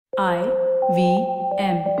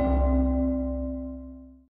IVM.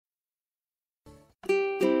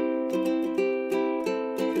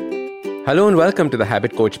 Hello and welcome to the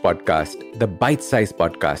Habit Coach Podcast, the bite-sized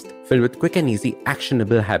podcast filled with quick and easy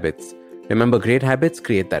actionable habits. Remember, great habits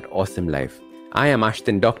create that awesome life. I am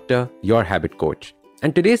Ashdin Doctor, your habit coach.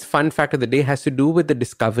 And today's fun fact of the day has to do with the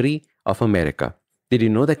discovery of America. Did you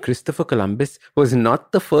know that Christopher Columbus was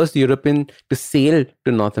not the first European to sail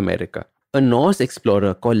to North America? A Norse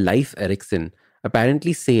explorer called Leif Erikson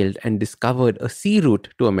apparently sailed and discovered a sea route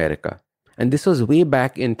to America. And this was way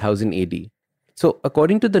back in 1000 AD. So,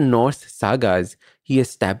 according to the Norse sagas, he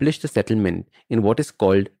established a settlement in what is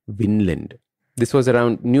called Vinland. This was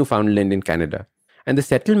around Newfoundland in Canada. And the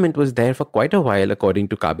settlement was there for quite a while according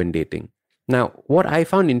to carbon dating. Now, what I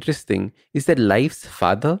found interesting is that Leif's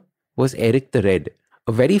father was Eric the Red,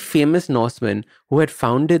 a very famous Norseman who had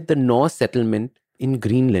founded the Norse settlement in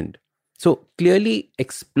Greenland. So clearly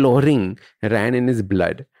exploring ran in his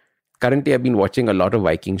blood. Currently, I've been watching a lot of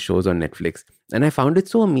Viking shows on Netflix, and I found it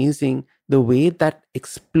so amazing the way that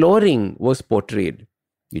exploring was portrayed.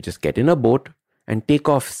 You just get in a boat and take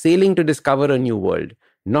off sailing to discover a new world,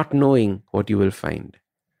 not knowing what you will find.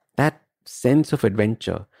 That sense of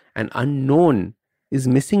adventure and unknown is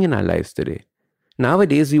missing in our lives today.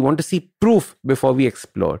 Nowadays, we want to see proof before we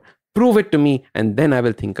explore. Prove it to me, and then I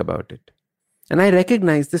will think about it. And I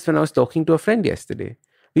recognized this when I was talking to a friend yesterday.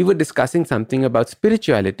 We were discussing something about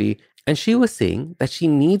spirituality, and she was saying that she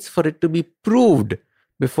needs for it to be proved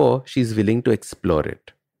before she's willing to explore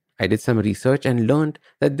it. I did some research and learned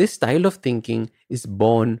that this style of thinking is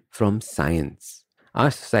born from science.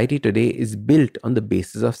 Our society today is built on the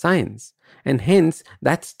basis of science, and hence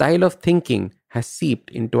that style of thinking has seeped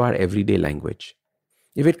into our everyday language.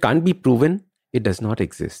 If it can't be proven, it does not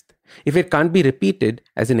exist. If it can't be repeated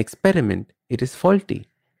as an experiment, it is faulty.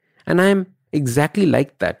 And I am exactly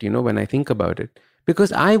like that, when I think about it,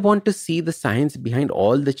 because I want to see the science behind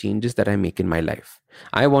all the changes that I make in my life.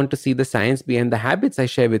 I want to see the science behind the habits I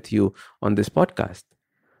share with you on this podcast.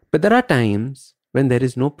 But there are times when there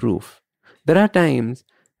is no proof. There are times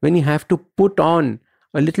when you have to put on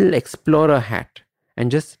a little explorer hat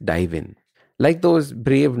and just dive in. Like those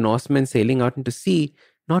brave Norsemen sailing out into sea,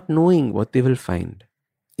 not knowing what they will find.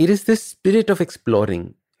 It is this spirit of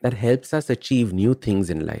exploring that helps us achieve new things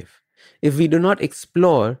in life. If we do not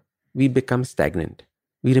explore, we become stagnant.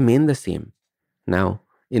 We remain the same. Now,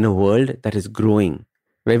 in a world that is growing,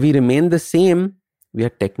 where we remain the same, we are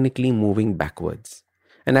technically moving backwards.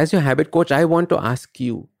 And as your habit coach, I want to ask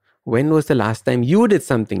you, when was the last time you did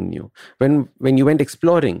something new? When you went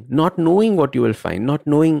exploring, not knowing what you will find, not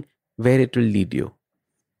knowing where it will lead you.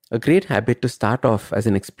 A great habit to start off as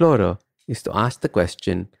an explorer is to ask the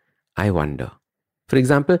question, I wonder. For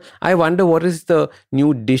example, I wonder what is the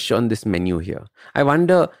new dish on this menu here. I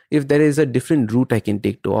wonder if there is a different route I can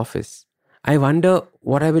take to office. I wonder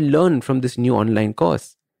what I will learn from this new online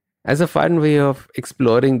course. As a fun way of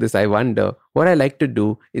exploring this I wonder, what I like to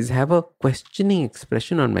do is have a questioning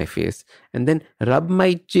expression on my face and then rub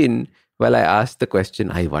my chin while I ask the question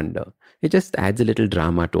I wonder. It just adds a little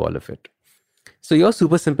drama to all of it. So your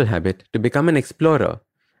super simple habit to become an explorer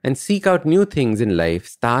and seek out new things in life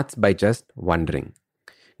starts by just wondering.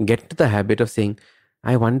 Get to the habit of saying,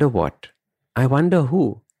 I wonder what, I wonder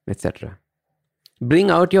who, etc. Bring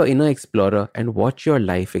out your inner explorer and watch your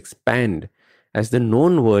life expand as the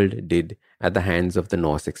known world did at the hands of the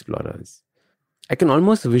Norse explorers. I can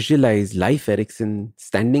almost visualize Leif Erikson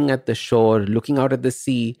standing at the shore, looking out at the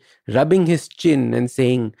sea, rubbing his chin and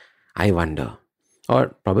saying, I wonder.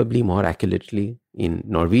 Or probably more accurately, in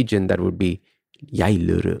Norwegian, that would be Jeg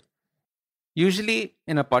lurer. Usually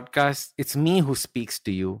in a podcast, it's me who speaks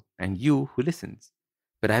to you and you who listens.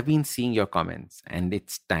 But I've been seeing your comments and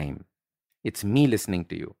it's time. It's me listening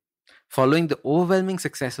to you. Following the overwhelming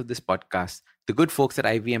success of this podcast, the good folks at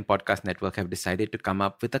IVM Podcast Network have decided to come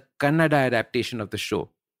up with a Kannada adaptation of the show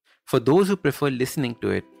for those who prefer listening to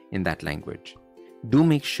it in that language. Do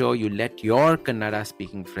make sure you let your Kannada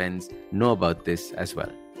speaking friends know about this as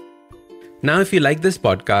well. Now, if you like this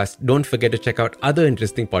podcast, don't forget to check out other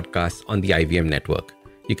interesting podcasts on the IVM network.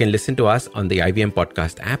 You can listen to us on the IVM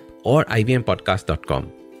Podcast app or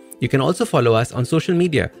ivmpodcast.com. You can also follow us on social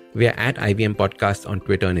media. We are at IVM Podcast on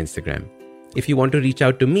Twitter and Instagram. If you want to reach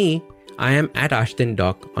out to me, I am at Ashdin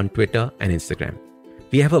Doc on Twitter and Instagram.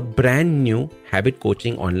 We have a brand new habit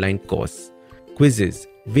coaching online course, quizzes,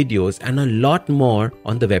 videos, and a lot more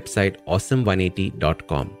on the website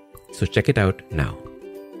awesome180.com. So check it out now.